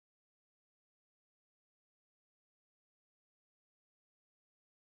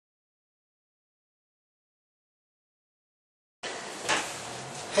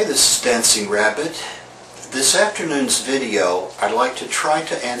Hey, this is Dancing Rabbit. This afternoon's video, I'd like to try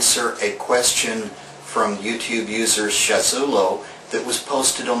to answer a question from YouTube user Shazoolo that was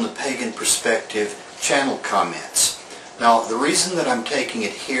posted on the Pagan Perspective channel comments. Now, the reason that I'm taking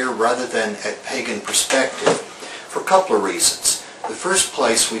it here rather than at Pagan Perspective, for a couple of reasons. In the first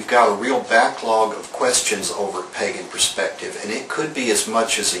place, we've got a real backlog of questions over at Pagan Perspective, and it could be as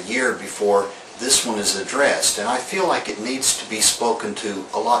much as a year before this one is addressed, and I feel like it needs to be spoken to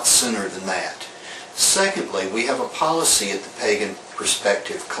a lot sooner than that. Secondly, we have a policy at the Pagan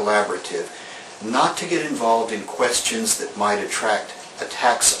Perspective Collaborative not to get involved in questions that might attract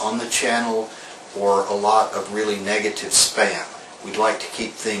attacks on the channel or a lot of really negative spam. We'd like to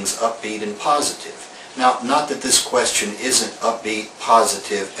keep things upbeat and positive. Now, not that this question isn't upbeat,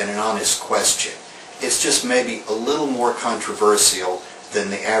 positive, and an honest question. It's just maybe a little more controversial than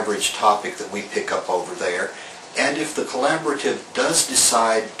the average topic that we pick up over there. And if the collaborative does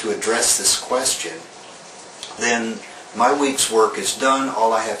decide to address this question, then my week's work is done.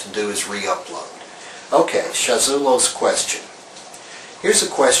 All I have to do is re-upload. Okay, Shazoolo's question. Here's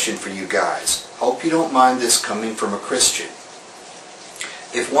a question for you guys. Hope you don't mind this coming from a Christian.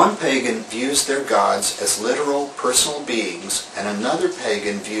 If one pagan views their gods as literal personal beings and another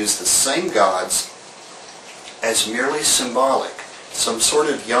pagan views the same gods as merely symbolic, some sort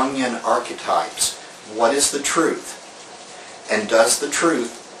of Jungian archetypes, what is the truth? And does the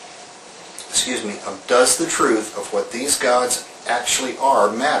truth of what these gods actually are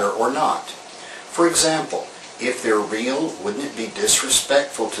matter or not? For example, if they're real, wouldn't it be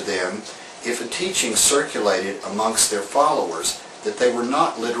disrespectful to them if a teaching circulated amongst their followers that they were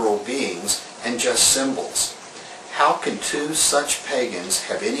not literal beings and just symbols? How can two such pagans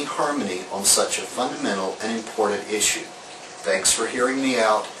have any harmony on such a fundamental and important issue? Thanks for hearing me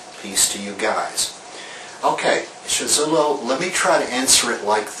out. Peace to you guys. Okay, Shazoolo, let me try to answer it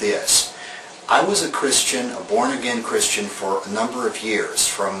like this. I was a Christian, a born-again Christian, for a number of years,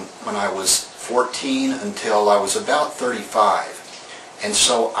 from when I was 14 until I was about 35. And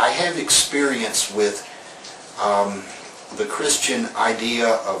so I have experience with the Christian idea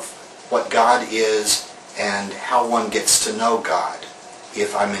of what God is and how one gets to know God.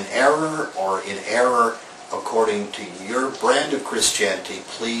 If I'm in error or in error according to your brand of Christianity,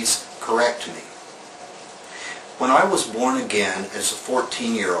 please correct me. When I was born again as a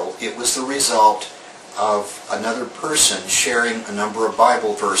 14-year-old, it was the result of another person sharing a number of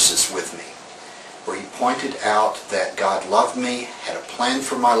Bible verses with me, where he pointed out that God loved me, had a plan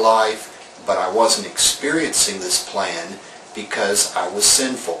for my life, but I wasn't experiencing this plan because I was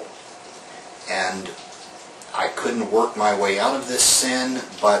sinful. And I couldn't work my way out of this sin,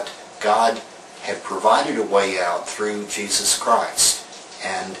 but God had provided a way out through Jesus Christ.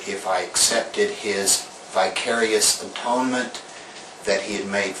 And if I accepted His vicarious atonement that He had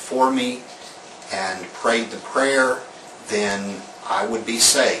made for me and prayed the prayer, then I would be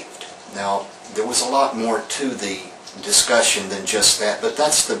saved. Now, there was a lot more to the discussion than just that, but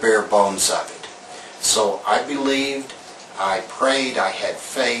that's the bare bones of it. So I believed, I prayed, I had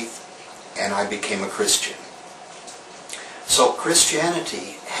faith, and I became a Christian. So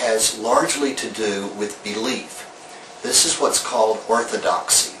Christianity has largely to do with belief. This is what's called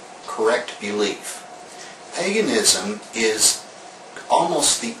orthodoxy, correct belief. Paganism is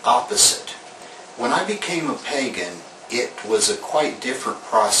almost the opposite. When I became a pagan, it was a quite different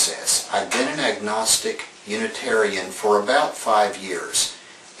process. I've been an agnostic Unitarian for about 5 years,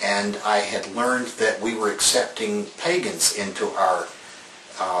 and I had learned that we were accepting pagans into our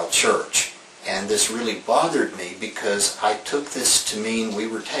church. And this really bothered me because I took this to mean we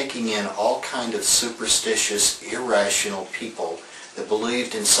were taking in all kind of superstitious, irrational people that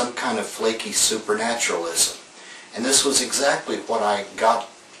believed in some kind of flaky supernaturalism. And this was exactly what I got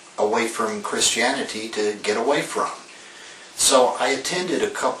away from Christianity to get away from. So I attended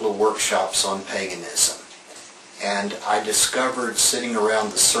a couple of workshops on paganism, and I discovered, sitting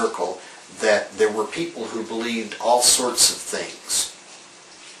around the circle, that there were people who believed all sorts of things.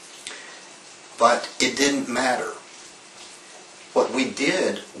 But it didn't matter. What we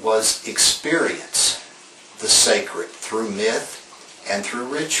did was experience the sacred through myth and through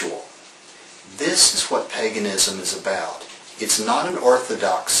ritual. This is what paganism is about. It's not an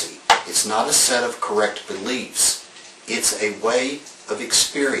orthodoxy. It's not a set of correct beliefs. It's a way of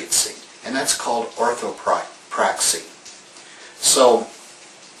experiencing, and that's called orthopraxy. So,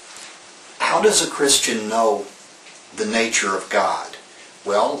 how does a Christian know the nature of God?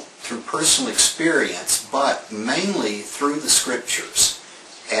 Well, through personal experience, but mainly through the Scriptures.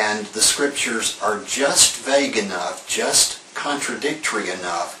 And the Scriptures are just vague enough, just contradictory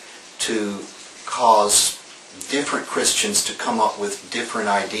enough to cause different Christians to come up with different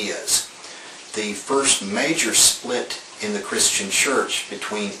ideas. The first major split in the Christian church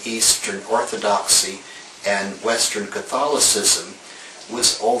between Eastern Orthodoxy and Western Catholicism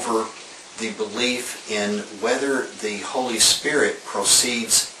was over the belief in whether the Holy Spirit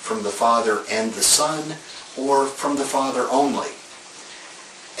proceeds from the Father and the Son or from the Father only.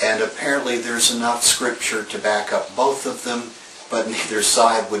 And apparently there's enough scripture to back up both of them, but neither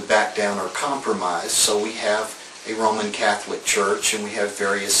side would back down or compromise, so we have a Roman Catholic Church and we have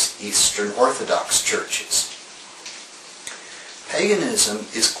various Eastern Orthodox churches. Paganism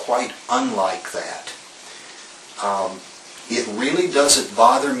is quite unlike that. It really doesn't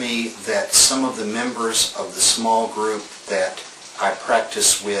bother me that some of the members of the small group that I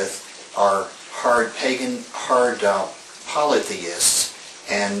practice with are hard polytheists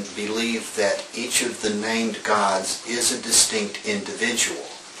and believe that each of the named gods is a distinct individual.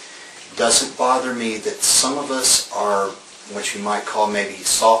 It doesn't bother me that some of us are what you might call maybe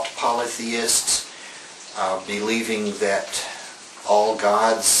soft polytheists, believing that all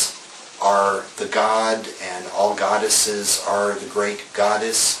gods are the god and all goddesses are the great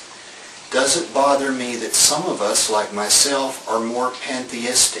goddess. Doesn't bother me that some of us, like myself, are more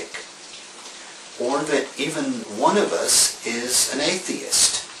pantheistic, or that even one of us is an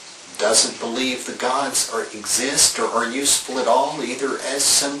atheist, doesn't believe the gods exist or are useful at all, either as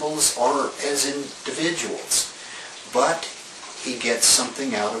symbols or as individuals. But he gets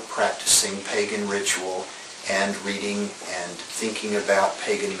something out of practicing pagan ritual and reading and thinking about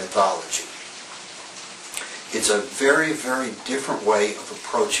pagan mythology. It's a very, very different way of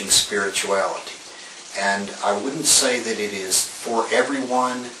approaching spirituality. And I wouldn't say that it is for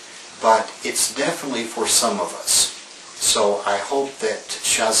everyone, but it's definitely for some of us. So I hope that,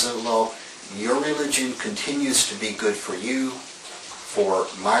 Shazoolo, your religion continues to be good for you, for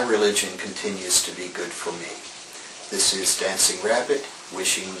my religion continues to be good for me. This is Dancing Rabbit,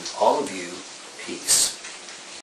 wishing all of you peace.